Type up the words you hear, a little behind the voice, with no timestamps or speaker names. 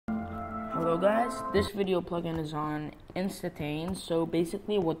Hello guys, this video plugin is on InstaTame. So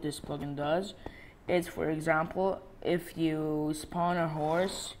basically what this plugin does is, for example, if you spawn a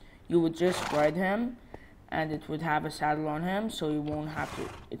horse, you would just ride him and it would have a saddle on him, so you won't have to,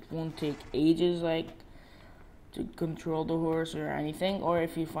 it won't take ages like to control the horse or anything. Or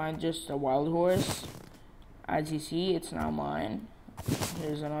if you find just a wild horse, as you see, it's now mine.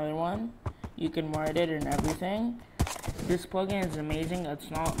 Here's another one. You can ride it and everything. This plugin is amazing. It's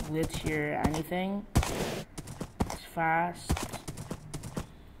not glitchy or anything. It's fast.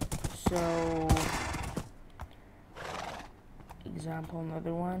 So, example,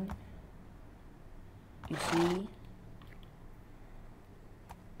 another one. You see?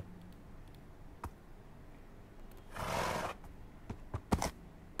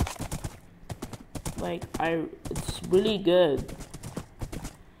 Like, it's really good.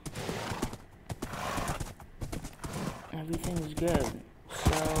 Everything is good.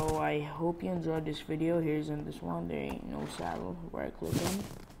 So I hope you enjoyed this video. Here's in this one, there ain't no saddle where I click in.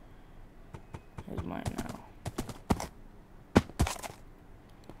 Here's mine now.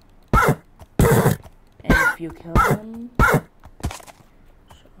 And if you kill him, shiny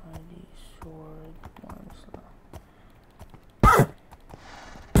sword, one slot.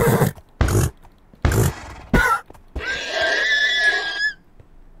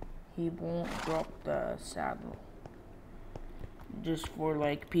 He won't drop the saddle. Just for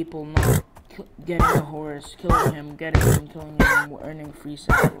like people not getting a horse, killing him, getting him, killing him, earning free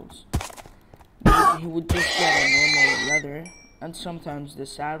saddles. He would just get a normal leather, and sometimes the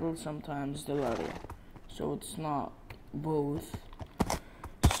saddle, sometimes the leather. So it's not both.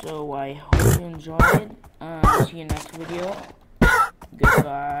 So I hope you enjoyed. See you next video.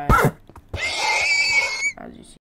 Goodbye. As you see.